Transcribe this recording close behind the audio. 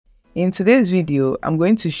In today's video, I'm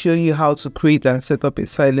going to show you how to create and set up a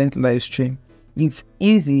silent live stream. It's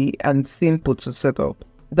easy and simple to set up.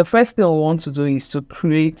 The first thing we want to do is to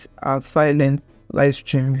create a silent live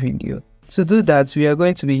stream video. To do that, we are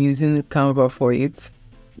going to be using Canva for it.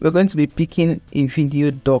 We're going to be picking a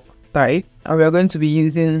video doc type, and we are going to be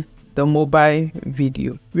using the mobile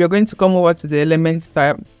video. We are going to come over to the Elements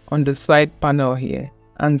tab on the side panel here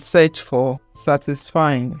and search for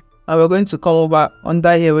satisfying. And we're going to come over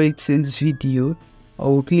under here where it says video,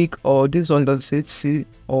 or we'll click or this one that says see,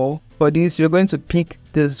 or for this we're going to pick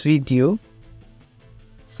this video.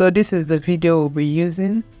 So this is the video we'll be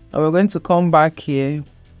using, and we're going to come back here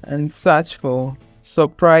and search for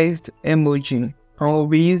surprised emoji, and we'll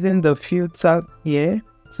be using the filter here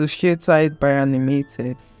to filter it by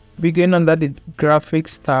animated. Begin under the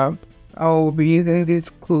graphics tab. I will be using this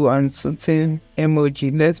cool and certain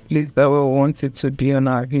emoji. Let's place that where we want it to be on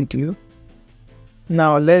our video.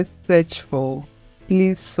 Now let's search for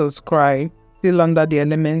please subscribe, still under the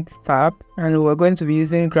Elements tab, and we're going to be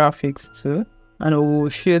using graphics too, and we will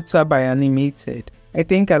filter by animated. I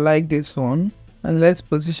think I like this one, and let's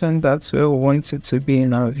position that where we want it to be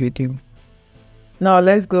in our video. Now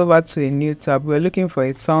let's go over to a new tab. We're looking for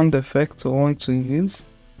a sound effect we want to use,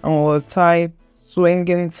 and we'll type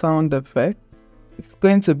swinging sound effect. It's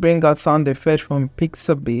going to bring out sound effect from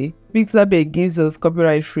Pixabay. Pixabay gives us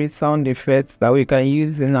copyright-free sound effects that we can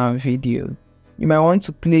use in our video. You might want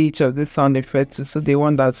to play each of these sound effects so the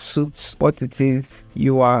one that suits what it is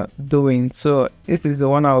you are doing. So this is the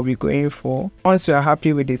one I'll be going for. Once you are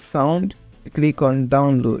happy with the sound, click on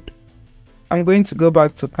download. I'm going to go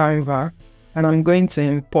back to Canva, and I'm going to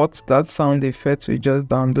import that sound effect we just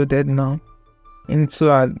downloaded now into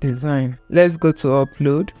our design. Let's go to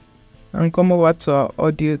upload and come over to our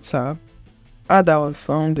audio tab, add our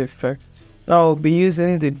sound effect. Now we'll be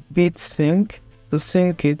using the beat sync to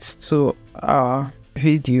sync it to our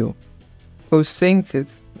video. We've synced it.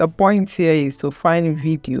 The point here is to find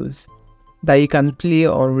videos that you can play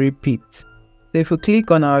or repeat. So if we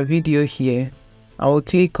click on our video here, I will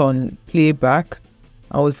click on playback.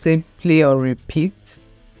 I will say play or repeat.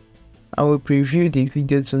 I will preview the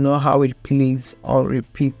video to know how it plays or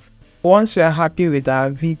repeats. Once we are happy with our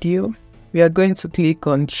video, we are going to click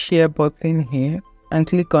on share button here and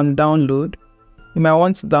click on download. You might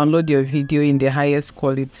want to download your video in the highest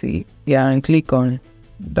quality here and click on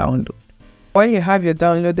download. When you have your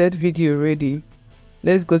downloaded video ready,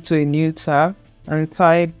 let's go to a new tab and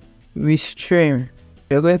type Restream.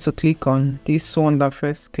 You're going to click on this one that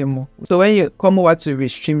first came up. So when you come over to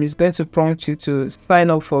Restream, it's going to prompt you to sign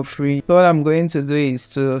up for free. So what I'm going to do is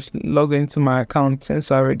to log into my account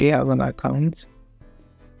since I already have an account.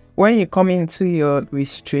 When you come into your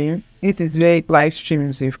Restream, this is where live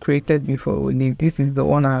streams you've created before will live. This is the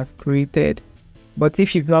one I've created. But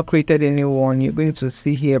if you've not created any one, you're going to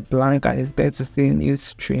see here blank, and it's going to say new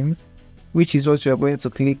stream, which is what you're going to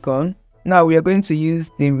click on. Now we are going to use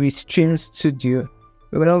the Restream Studio.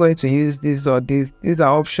 We're not going to use this or this. These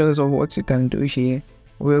are options of what you can do here.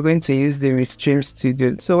 We're going to use the Restream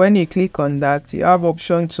Studio. So when you click on that, you have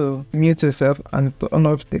option to mute yourself and turn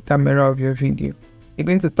off the camera of your video. You're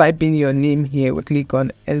going to type in your name here. We click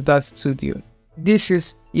on Enter Studio. This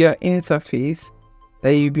is your interface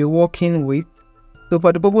that you'll be working with. So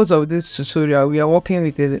for the purpose of this tutorial, we are working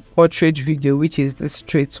with a portrait video, which is the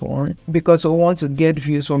straight one, because we want to get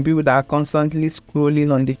views from people that are constantly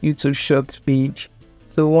scrolling on the YouTube Shorts page.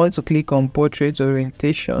 So we want to click on portrait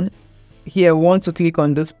orientation. Here we want to click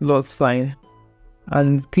on this plus sign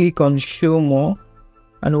and click on show more,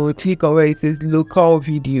 and we'll click on where it says local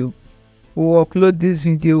video. We'll upload this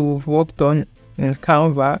video we've worked on in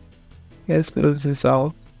Canva. Let's close this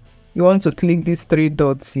out. You want to click these three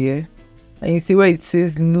dots here, and you see where it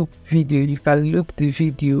says loop video. You can loop the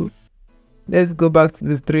video. Let's go back to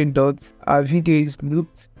the three dots. Our video is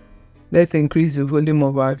looped. Let's increase the volume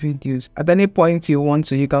of our videos. At any point you want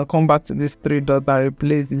to, you can come back to this three dots and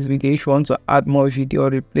replace this video if you want to add more video or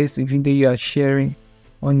replace the video you are sharing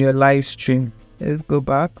on your live stream. Let's go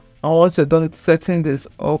back. And once you're done setting this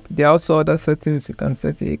up, there are also other settings you can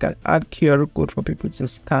set here. You can add QR code for people to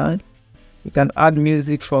scan. You can add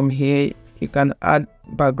music from here. You can add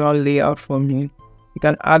background layout from here. You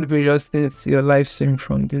can add various things to your live stream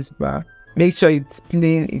from this bar. Make sure it's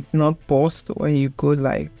playing, it's not paused when you go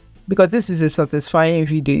live. Because this is a satisfying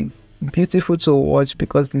video, beautiful to watch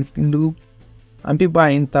because it's looped and people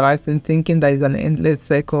are interacting, thinking that it's an endless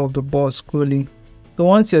cycle of the ball scrolling. So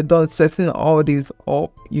once you're done setting all these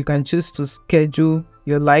up, you can choose to schedule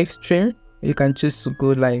your live stream. You can choose to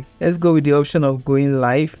go live. Let's go with the option of going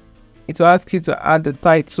live. it will ask you to add the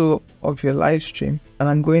title of your live stream, and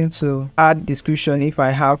I'm going to add description if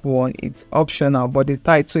I have one. It's optional, but the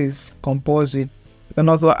title is compulsory. You can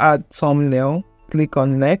also add thumbnail. Click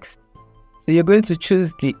on next. So you're going to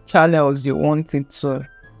choose the channels you want it to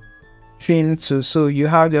stream to. So you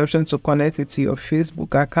have the option to connect it to your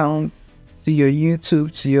Facebook account, to your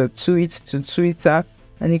YouTube, to your Twitch, to Twitter,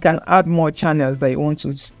 and you can add more channels that you want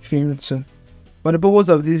to stream to. For the purpose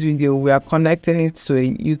of this video, we are connecting it to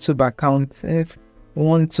a YouTube account since we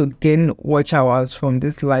want to gain watch hours from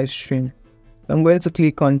this live stream. So I'm going to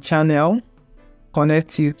click on channel, connect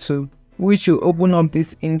YouTube, which will open up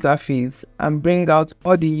this interface and bring out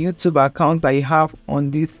all the YouTube accounts that you have on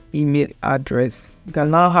this email address. You can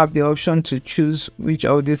now have the option to choose which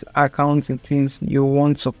of these accounts it is you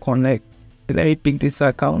want to connect. So let me pick this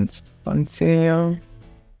account. Continue.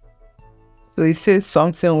 So it says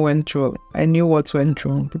something went wrong. I knew what went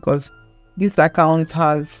wrong because this account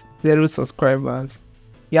has 0 subscribers.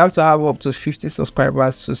 You have to have up to 50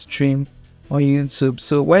 subscribers to stream on YouTube.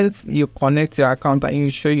 So once you connect your account and you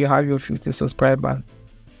show you have your 50 subscribers,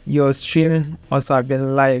 your stream must have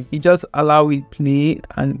been live. You just allow it play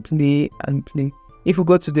and play and play. If you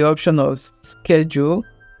go to the option of schedule,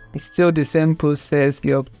 it's still the same process.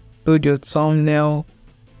 You upload your thumbnail,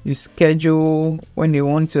 you schedule when you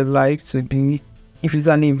want your live to be. If it's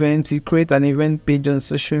an event, you create an event page on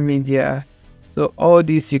social media. So all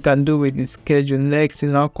this you can do with the schedule. Next, you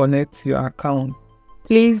now connect your account.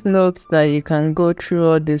 Please note that you can go through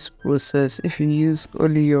all this process if you use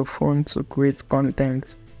only your phone to create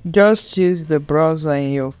content. Just use the browser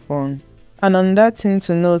in your phone. And another thing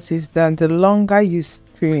to note is that the longer you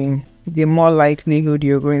stream, the more likelihood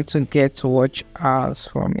you're going to get watch hours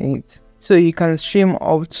from it. So you can stream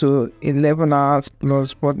up to 11 hours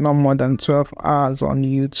plus, but not more than 12 hours on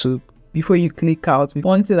YouTube. Before you click out,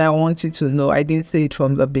 one thing I want you to know, I didn't say it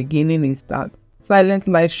from the beginning, is that silent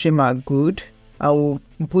live stream are good. I will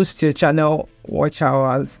boost your channel watch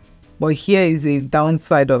hours. But here is a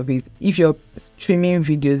downside of it. If you're streaming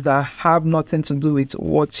videos that have nothing to do with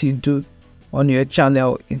what you do on your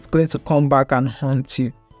channel, it's going to come back and haunt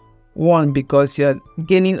you. One, because you're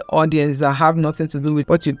gaining audience that have nothing to do with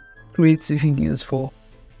what you create videos for.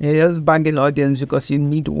 You're just bagging audience because you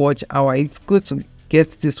need watch hour. It's good to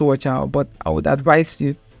get this watch hour, but I would advise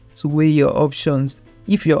you to weigh your options.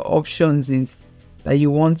 If your options is that you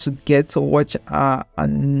want to get a watch hour,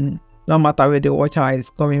 and no matter where the watch hour is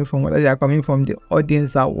coming from, whether they are coming from the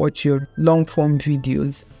audience that watch your long form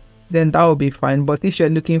videos, then that will be fine. But if you're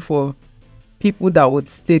looking for people that would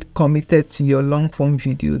stay committed to your long form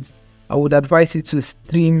videos, I would advise you to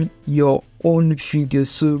stream your own videos.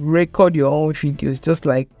 So record your own videos, just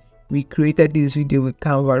like we created this video with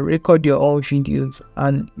Canva. Record your own videos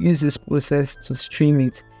and use this process to stream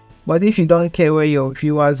it. But if you don't care where your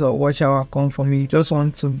viewers or watch hour come from, you just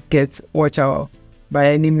want to get watch hour by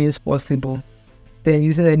any means possible, then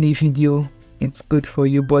using any video, it's good for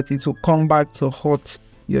you, but it will come back to hurt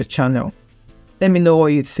your channel. Let me know what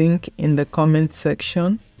you think in the comment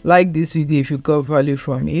section. Like this video if you got value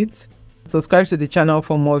from it. Subscribe to the channel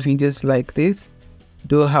for more videos like this.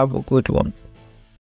 Do have a good one.